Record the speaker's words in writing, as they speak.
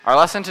Our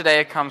lesson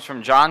today comes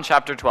from John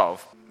chapter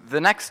 12.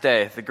 The next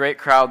day, the great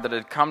crowd that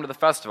had come to the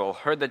festival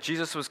heard that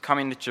Jesus was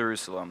coming to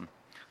Jerusalem.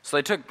 So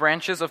they took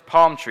branches of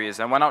palm trees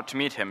and went out to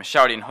meet him,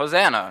 shouting,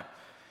 "Hosanna!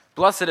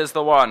 Blessed is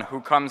the one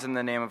who comes in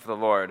the name of the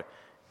Lord,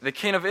 the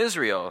King of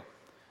Israel."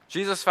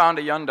 Jesus found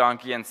a young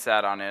donkey and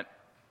sat on it,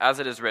 as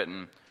it is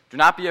written, "Do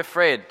not be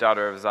afraid,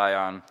 daughter of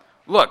Zion.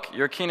 Look,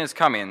 your king is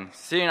coming,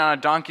 sitting on a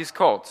donkey's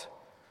colt."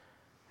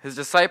 His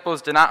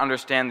disciples did not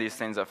understand these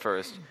things at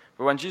first,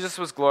 but when Jesus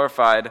was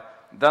glorified,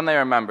 then they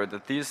remembered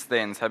that these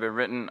things had been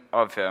written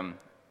of him,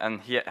 and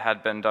he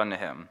had been done to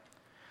him.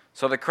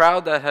 So the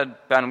crowd that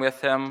had been with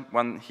him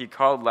when he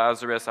called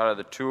Lazarus out of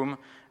the tomb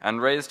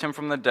and raised him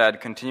from the dead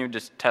continued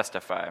to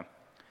testify.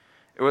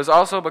 It was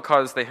also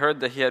because they heard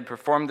that he had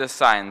performed this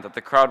sign that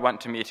the crowd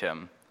went to meet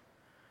him.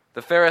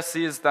 The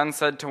Pharisees then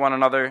said to one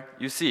another,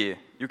 "You see,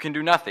 you can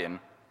do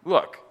nothing.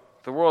 Look,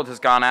 the world has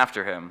gone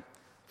after him."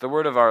 The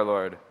word of our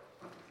Lord.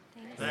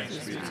 Thanks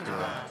be to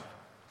God.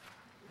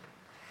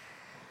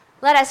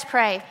 Let us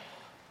pray.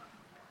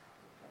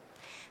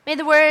 May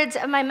the words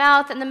of my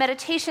mouth and the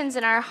meditations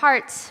in our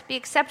hearts be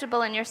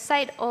acceptable in your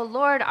sight, O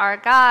Lord, our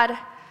God,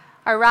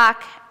 our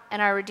rock,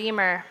 and our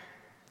Redeemer.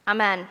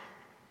 Amen.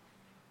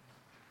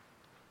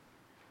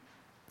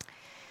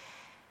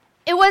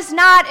 It was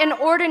not an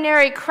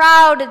ordinary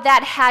crowd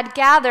that had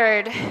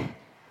gathered.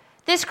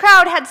 This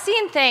crowd had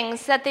seen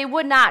things that they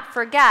would not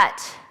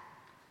forget.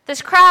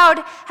 This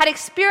crowd had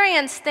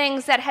experienced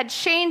things that had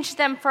changed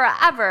them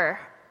forever.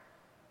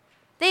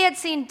 They had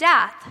seen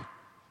death.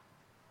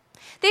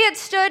 They had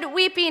stood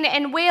weeping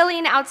and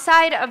wailing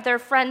outside of their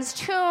friend's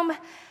tomb.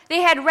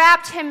 They had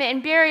wrapped him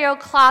in burial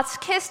cloths,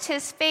 kissed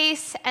his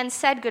face, and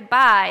said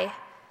goodbye.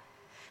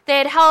 They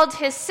had held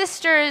his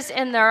sisters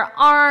in their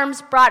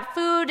arms, brought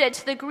food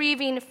to the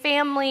grieving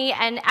family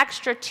and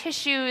extra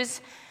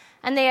tissues,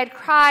 and they had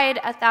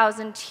cried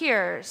 1,000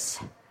 tears.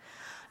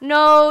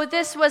 No,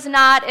 this was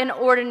not an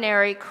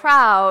ordinary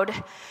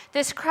crowd.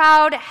 This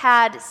crowd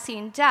had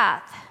seen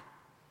death.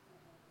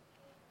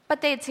 But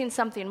they had seen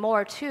something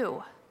more,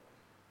 too.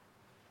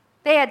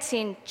 They had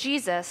seen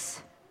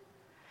Jesus.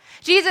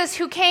 Jesus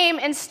who came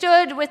and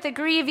stood with the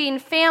grieving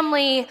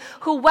family,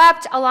 who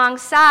wept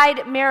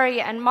alongside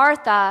Mary and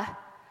Martha.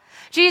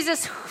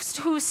 Jesus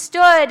who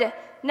stood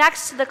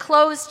next to the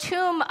closed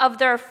tomb of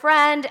their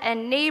friend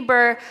and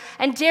neighbor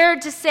and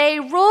dared to say,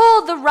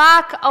 "Roll the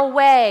rock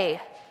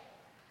away."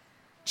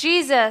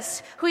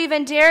 Jesus, who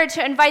even dared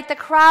to invite the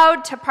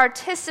crowd to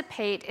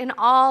participate in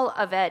all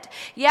of it.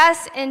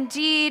 Yes,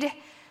 indeed,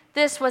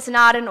 this was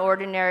not an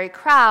ordinary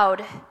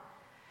crowd.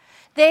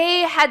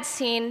 They had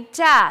seen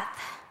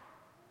death,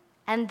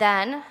 and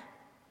then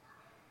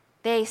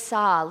they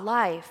saw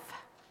life.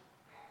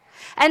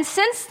 And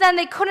since then,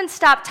 they couldn't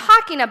stop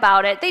talking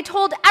about it. They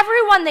told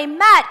everyone they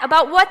met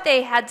about what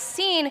they had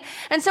seen.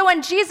 And so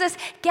when Jesus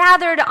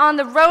gathered on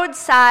the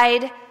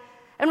roadside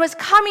and was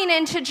coming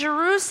into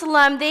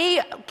Jerusalem,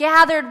 they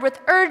gathered with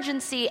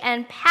urgency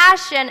and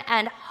passion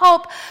and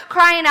hope,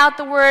 crying out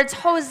the words,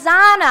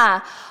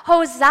 "Hosanna,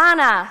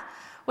 Hosanna,"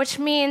 which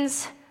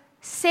means,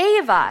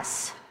 "Save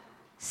us,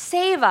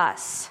 save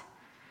us."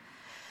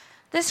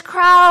 This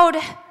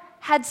crowd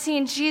had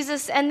seen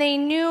Jesus, and they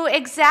knew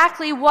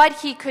exactly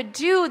what he could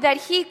do, that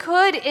he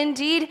could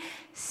indeed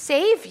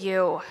save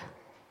you.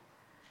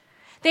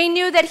 They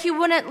knew that he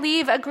wouldn't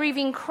leave a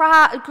grieving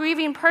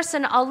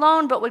person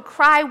alone, but would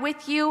cry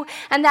with you,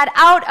 and that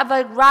out of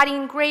a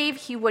rotting grave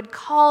he would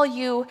call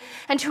you.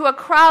 And to a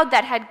crowd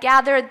that had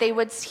gathered, he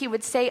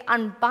would say,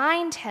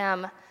 "Unbind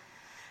him."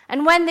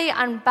 And when they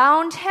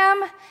unbound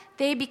him,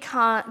 they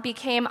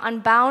became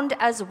unbound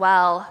as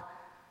well.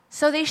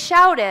 So they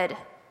shouted,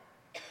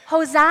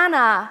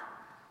 "Hosanna,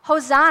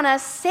 Hosanna,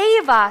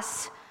 save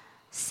us,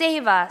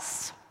 save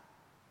us."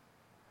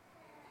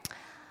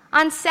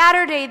 On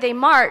Saturday, they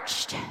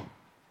marched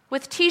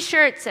with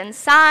T-shirts and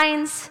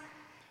signs.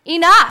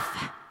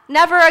 "Enough,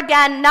 never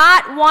again,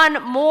 not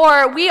one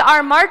more. We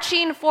are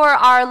marching for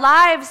our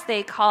lives,"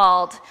 they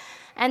called,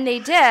 and they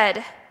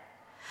did.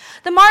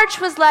 The march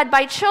was led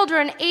by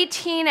children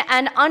 18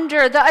 and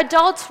under. The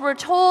adults were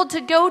told to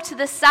go to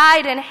the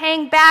side and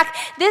hang back.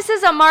 This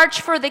is a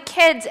march for the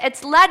kids.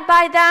 It's led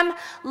by them.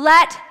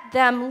 Let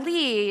them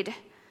lead.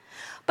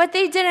 But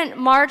they didn't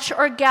march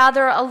or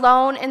gather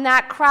alone in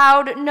that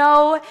crowd.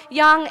 No,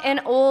 young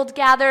and old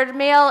gathered,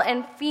 male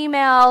and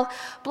female,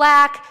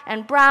 black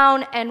and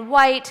brown and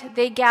white.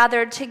 They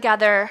gathered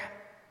together.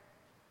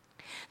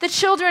 The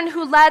children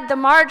who led the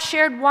march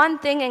shared one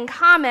thing in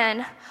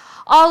common.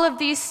 All of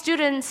these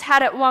students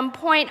had at one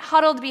point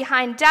huddled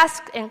behind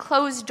desks and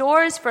closed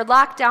doors for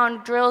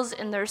lockdown drills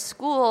in their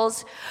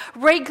schools,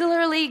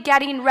 regularly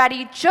getting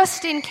ready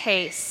just in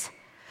case.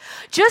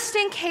 Just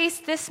in case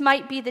this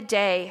might be the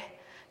day.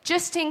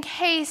 Just in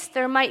case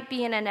there might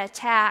be an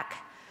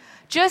attack.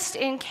 Just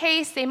in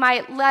case they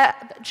might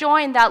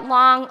join that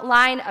long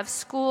line of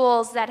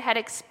schools that had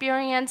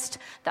experienced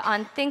the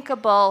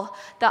unthinkable,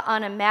 the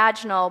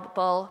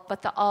unimaginable,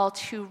 but the all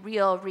too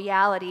real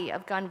reality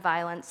of gun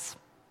violence.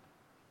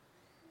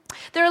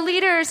 Their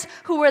leaders,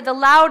 who were the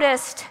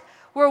loudest,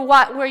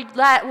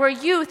 were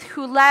youth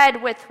who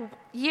led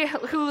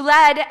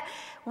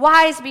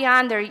wise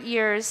beyond their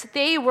years.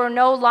 They were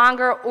no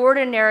longer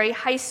ordinary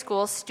high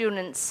school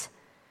students.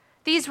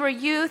 These were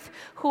youth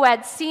who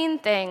had seen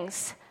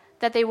things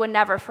that they would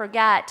never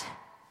forget.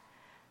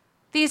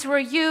 These were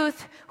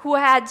youth who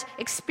had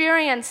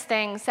experienced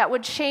things that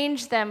would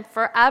change them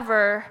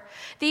forever.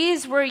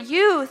 These were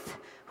youth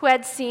who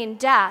had seen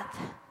death.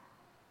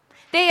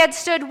 They had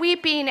stood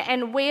weeping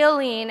and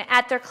wailing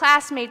at their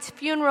classmates'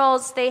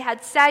 funerals. They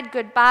had said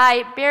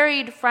goodbye,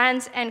 buried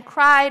friends, and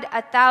cried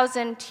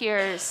 1,000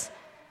 tears.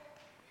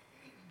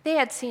 They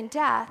had seen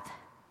death.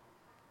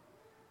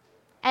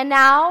 And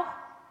now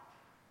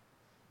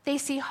they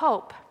see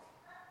hope.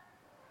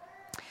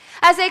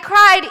 As they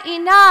cried,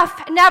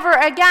 "Enough, never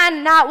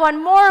again, not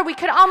one more," we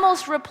could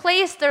almost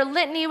replace their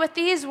litany with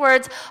these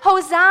words: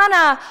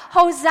 "Hosanna,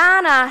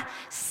 Hosanna,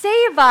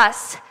 save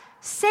us,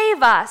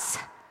 save us."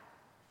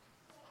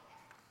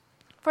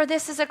 For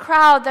this is a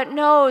crowd that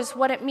knows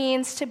what it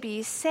means to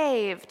be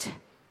saved.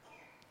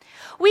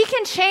 We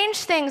can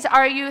change things,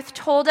 our youth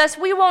told us.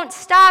 We won't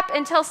stop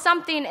until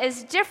something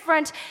is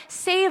different.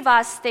 Save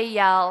us, they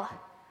yell.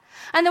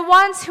 And the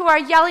ones who are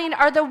yelling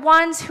are the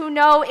ones who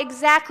know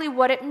exactly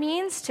what it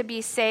means to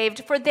be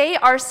saved, for they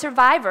are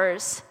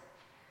survivors.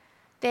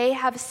 They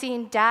have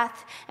seen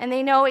death, and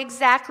they know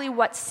exactly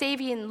what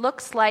saving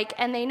looks like,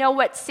 and they know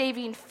what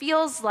saving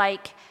feels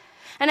like.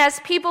 And as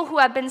people who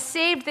have been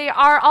saved, they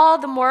are all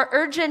the more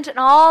urgent and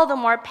all the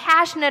more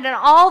passionate and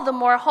all the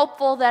more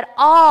hopeful that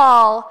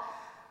all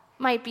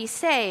might be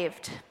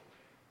saved.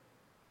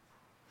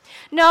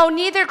 No,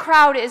 neither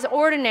crowd is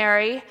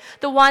ordinary,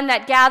 the one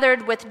that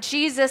gathered with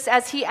Jesus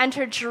as he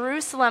entered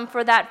Jerusalem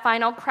for that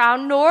final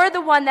crown, nor the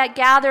one that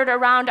gathered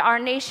around our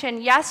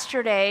nation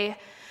yesterday.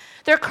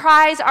 Their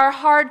cries are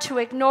hard to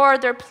ignore,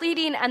 their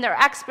pleading and their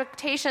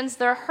expectations,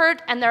 their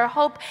hurt and their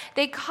hope.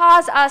 They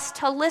cause us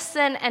to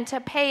listen and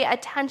to pay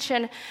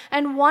attention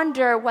and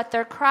wonder what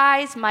their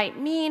cries might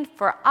mean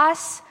for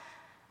us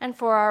and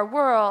for our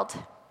world.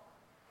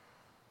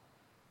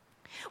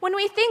 When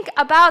we think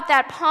about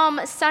that Palm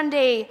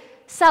Sunday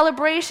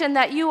celebration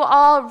that you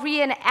all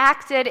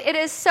reenacted, it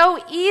is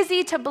so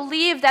easy to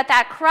believe that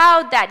that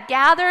crowd that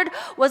gathered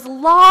was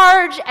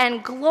large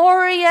and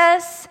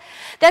glorious,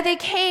 that they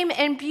came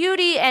in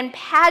beauty and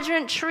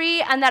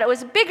pageantry, and that it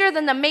was bigger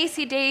than the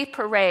Macy Day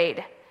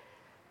Parade.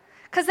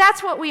 Because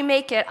that's what we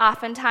make it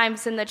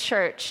oftentimes in the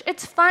church.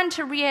 It's fun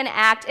to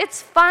reenact.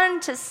 It's fun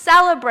to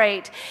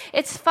celebrate.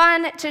 It's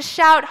fun to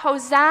shout,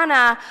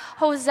 "Hosanna,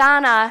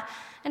 Hosanna,"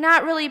 and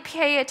not really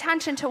pay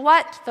attention to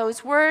what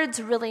those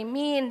words really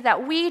mean,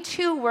 that we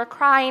too were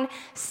crying,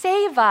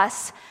 save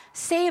us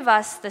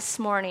this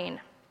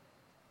morning.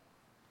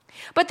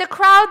 But the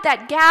crowd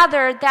that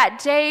gathered that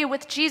day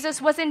with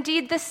Jesus was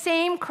indeed the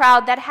same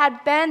crowd that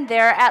had been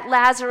there at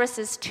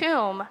Lazarus'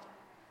 tomb.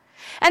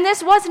 And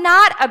this was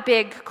not a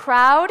big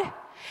crowd.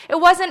 It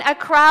wasn't a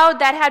crowd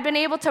that had been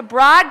able to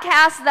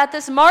broadcast that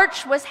this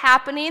march was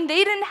happening.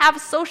 They didn't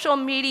have social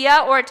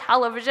media or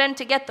television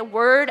to get the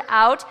word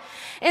out.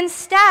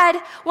 Instead,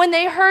 when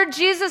they heard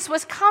Jesus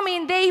was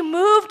coming, they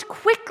moved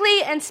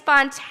quickly and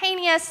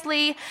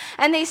spontaneously,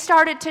 and they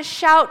started to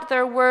shout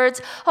their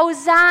words,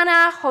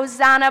 "Hosanna,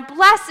 Hosanna,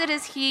 blessed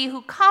is he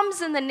who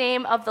comes in the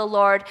name of the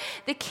Lord,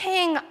 the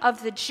King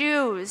of the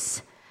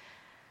Jews."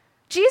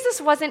 Jesus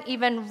wasn't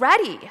even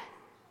ready.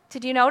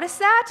 Did you notice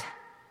that?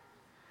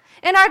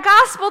 In our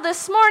gospel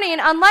this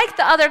morning, unlike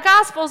the other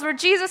gospels where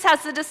Jesus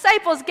has the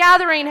disciples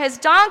gathering his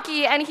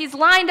donkey and he's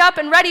lined up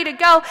and ready to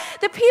go,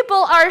 the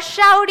people are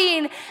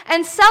shouting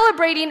and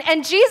celebrating,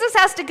 and Jesus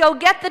has to go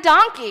get the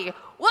donkey.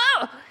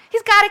 Whoa!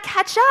 He's got to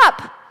catch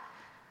up.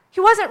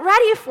 He wasn't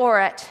ready for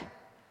it.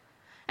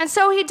 And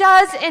so he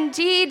does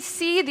indeed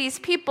see these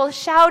people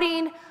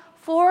shouting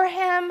for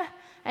him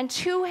and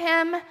to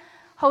him,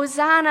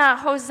 "Hosanna,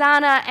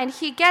 Hosanna," and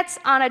he gets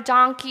on a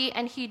donkey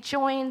and he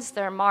joins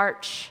their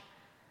march.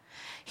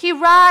 He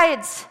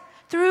rides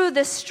through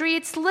the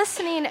streets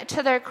listening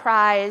to their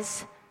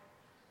cries,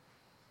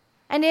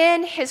 and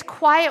in his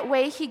quiet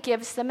way, he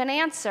gives them an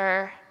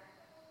answer.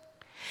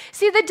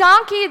 See, the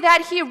donkey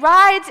that he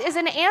rides is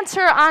an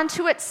answer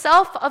unto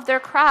itself of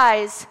their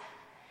cries.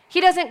 He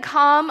doesn't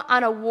come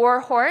on a war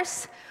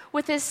horse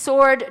with his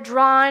sword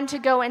drawn to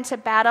go into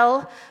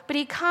battle, but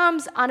he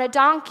comes on a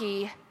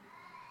donkey,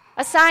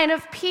 a sign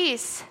of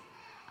peace,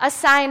 a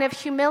sign of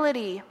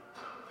humility,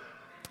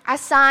 a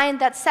sign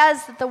that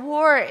says that the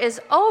war is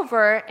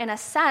over in a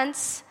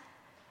sense.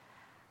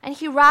 And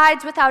he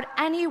rides without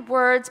any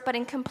words but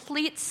in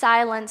complete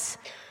silence,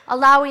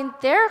 allowing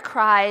their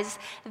cries,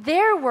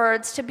 their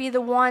words to be the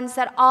ones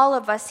that all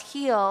of us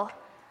heal.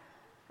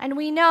 And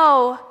we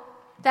know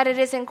that it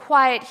is in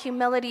quiet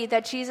humility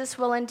that Jesus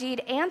will indeed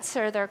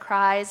answer their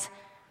cries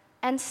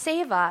and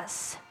save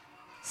us.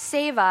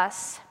 Save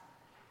us.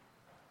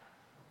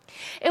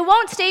 It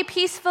won't stay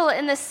peaceful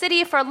in the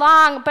city for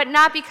long, but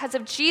not because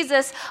of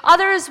Jesus.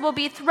 Others will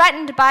be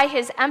threatened by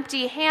his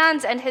empty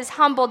hands and his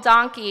humble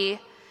donkey.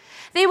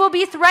 They will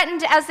be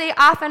threatened, as they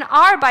often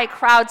are, by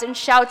crowds and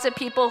shouts of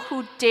people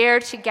who dare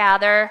to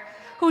gather,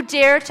 who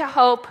dare to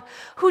hope,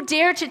 who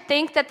dare to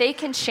think that they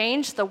can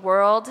change the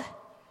world.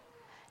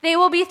 They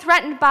will be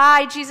threatened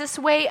by Jesus'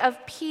 way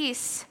of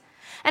peace.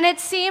 And it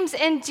seems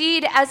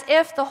indeed as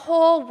if the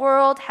whole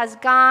world has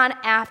gone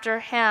after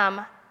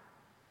him.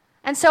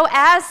 And so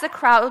as the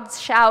crowds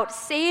shout,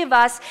 save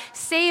us,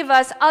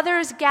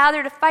 others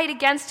gather to fight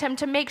against him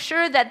to make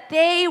sure that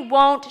they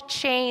won't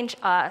change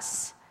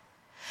us.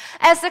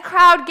 As the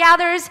crowd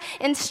gathers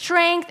in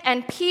strength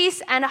and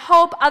peace and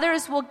hope,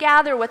 others will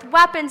gather with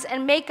weapons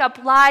and make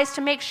up lies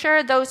to make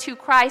sure those who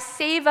cry,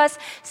 save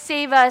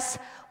us,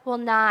 will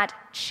not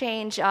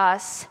change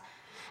us.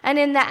 And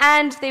in the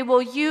end, they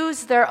will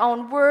use their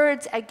own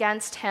words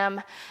against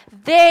him.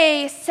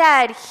 They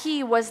said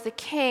he was the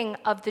king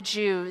of the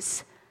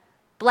Jews.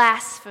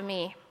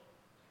 Blasphemy.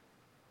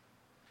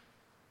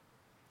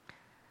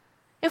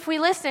 If we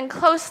listen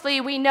closely,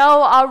 we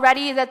know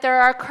already that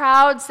there are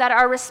crowds that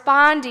are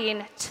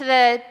responding to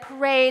the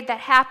parade that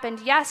happened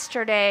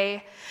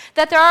yesterday,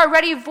 that there are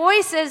already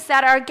voices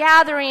that are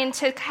gathering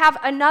to have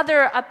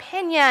another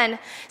opinion,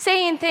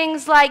 saying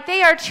things like,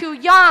 they are too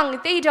young,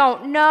 they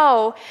don't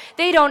know,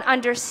 they don't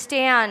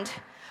understand.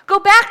 Go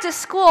back to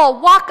school,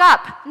 walk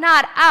up,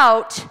 not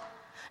out.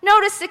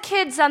 Notice the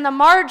kids on the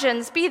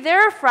margins, be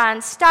their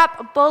friends,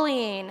 stop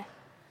bullying.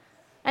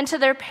 And to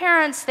their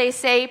parents, they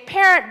say,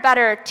 parent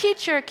better,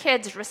 teach your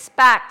kids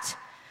respect.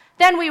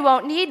 Then we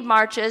won't need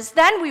marches.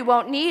 Then we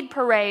won't need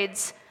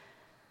parades.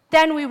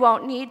 Then we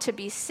won't need to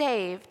be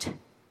saved.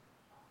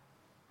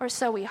 Or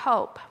so we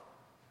hope.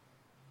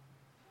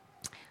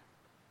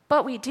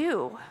 But we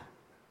do.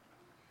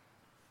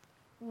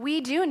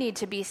 We do need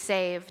to be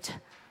saved,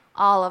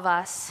 all of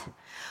us.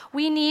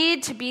 We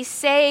need to be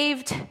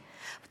saved.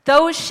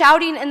 Those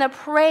shouting in the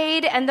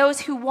parade and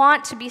those who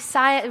want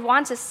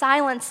to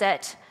silence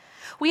it.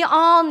 We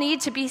all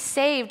need to be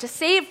saved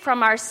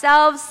from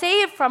ourselves,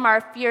 saved from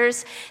our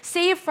fears,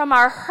 saved from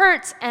our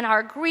hurts and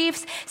our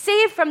griefs,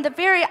 saved from the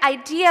very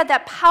idea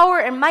that power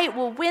and might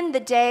will win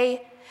the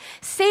day,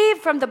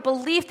 saved from the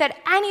belief that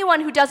anyone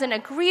who doesn't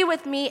agree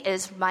with me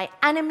is my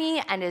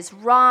enemy and is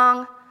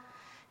wrong,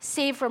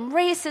 saved from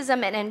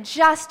racism and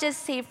injustice,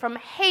 saved from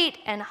hate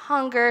and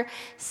hunger,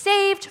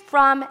 saved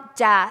from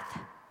death.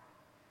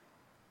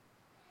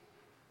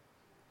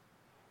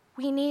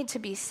 We need to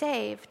be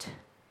saved.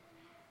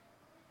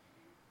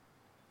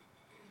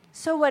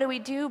 So what do we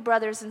do,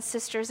 brothers and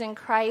sisters in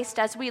Christ,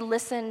 as we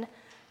listen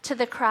to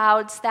the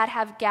crowds that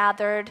have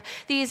gathered,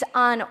 these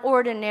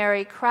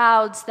unordinary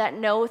crowds that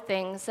know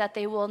things that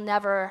they will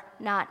never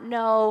not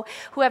know,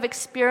 who have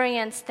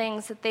experienced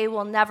things that they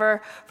will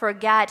never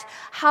forget?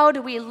 How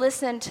do we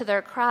listen to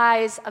their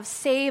cries of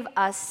save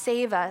us,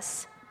 save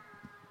us?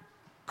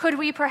 Could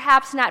we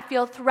perhaps not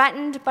feel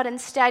threatened, but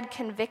instead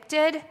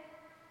convicted?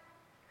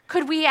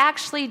 Could we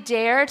actually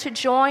dare to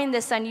join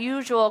this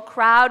unusual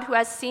crowd who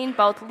has seen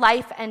both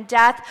life and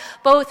death,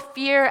 both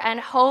fear and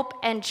hope,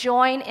 and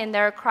join in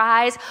their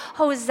cries,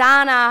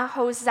 Hosanna,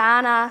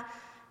 Hosanna,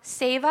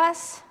 save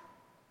us?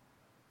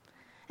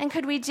 And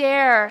could we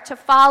dare to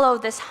follow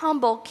this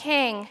humble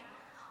king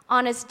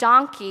on his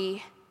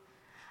donkey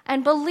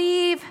and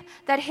believe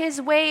that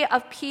his way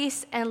of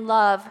peace and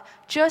love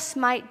just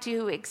might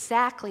do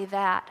exactly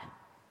that?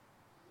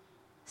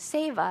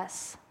 Save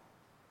us.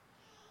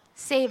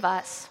 Save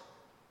us.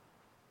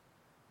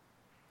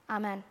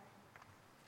 Amen.